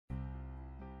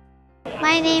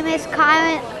My name is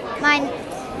Karen,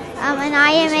 and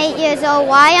I am 8 years old.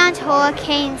 Why aren't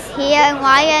hurricanes here, and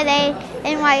why are they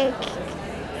in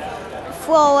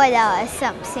Florida or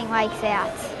something like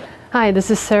that? Hi, this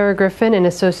is Sarah Griffin, an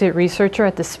associate researcher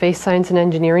at the Space Science and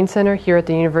Engineering Center here at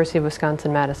the University of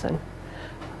Wisconsin-Madison.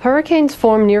 Hurricanes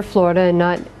form near Florida and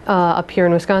not up here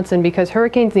in Wisconsin because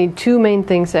hurricanes need two main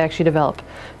things to actually develop.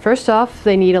 First off,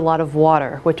 they need a lot of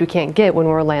water, which we can't get when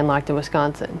we're landlocked in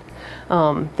Wisconsin.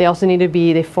 They also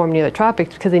they form near the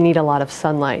tropics because they need a lot of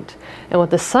sunlight. And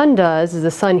what the sun does is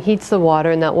the sun heats the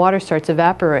water and that water starts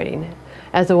evaporating.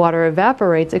 As the water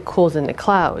evaporates, it cools into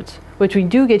clouds, which we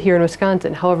do get here in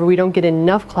Wisconsin. However, we don't get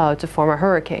enough clouds to form a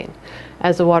hurricane.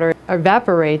 As the water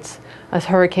evaporates, a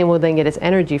hurricane will then get its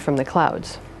energy from the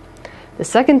clouds. The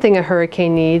second thing a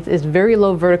hurricane needs is very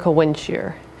low vertical wind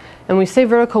shear. And when we say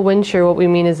vertical wind shear, what we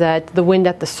mean is that the wind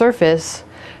at the surface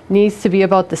needs to be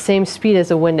about the same speed as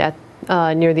the wind at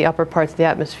near the upper parts of the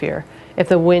atmosphere. If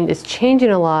the wind is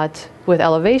changing a lot with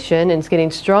elevation and it's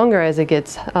getting stronger as it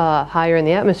gets higher in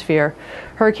the atmosphere,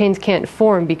 hurricanes can't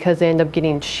form because they end up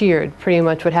getting sheared. Pretty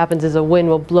much what happens is a wind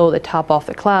will blow the top off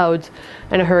the clouds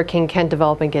and a hurricane can't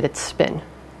develop and get its spin.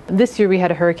 This year we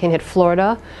had a hurricane hit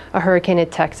Florida, a hurricane hit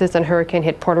Texas, and a hurricane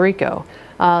hit Puerto Rico.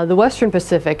 The Western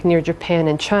Pacific near Japan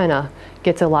and China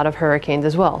gets a lot of hurricanes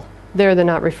as well. There they're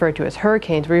not referred to as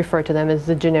hurricanes, we refer to them as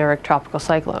the generic tropical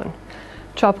cyclone.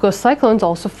 Tropical cyclones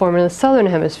also form in the southern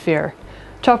hemisphere.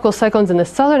 Tropical cyclones in the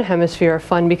southern hemisphere are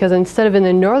fun because instead of in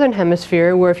the northern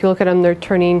hemisphere, where if you look at them they're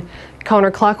turning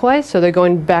counterclockwise, so they're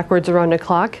going backwards around the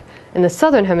clock, in the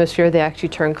southern hemisphere they actually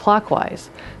turn clockwise.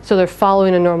 So they're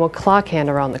following a normal clock hand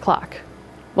around the clock.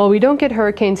 While we don't get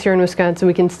hurricanes here in Wisconsin,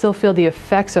 we can still feel the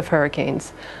effects of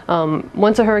hurricanes.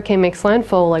 Once a hurricane makes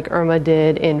landfall, like Irma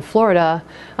did in Florida,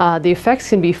 the effects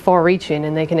can be far-reaching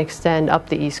and they can extend up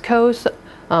the East Coast.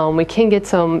 We can get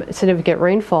some significant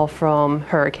rainfall from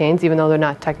hurricanes, even though they're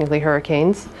not technically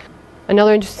hurricanes.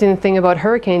 Another interesting thing about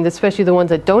hurricanes, especially the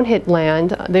ones that don't hit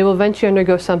land, they will eventually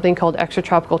undergo something called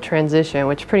extratropical transition,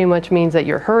 which pretty much means that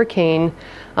your hurricane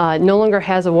no longer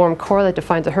has a warm core that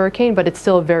defines a hurricane, but it's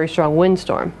still a very strong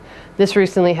windstorm. This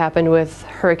recently happened with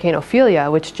Hurricane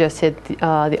Ophelia, which just hit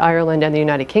the Ireland and the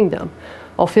United Kingdom.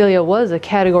 Ophelia was a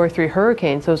Category 3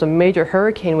 hurricane, so it was a major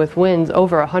hurricane with winds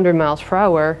over 100 miles per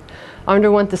hour,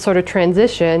 underwent this sort of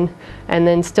transition, and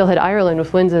then still hit Ireland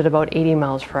with winds at about 80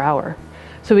 miles per hour.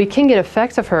 So we can get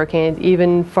effects of hurricanes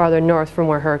even farther north from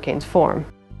where hurricanes form.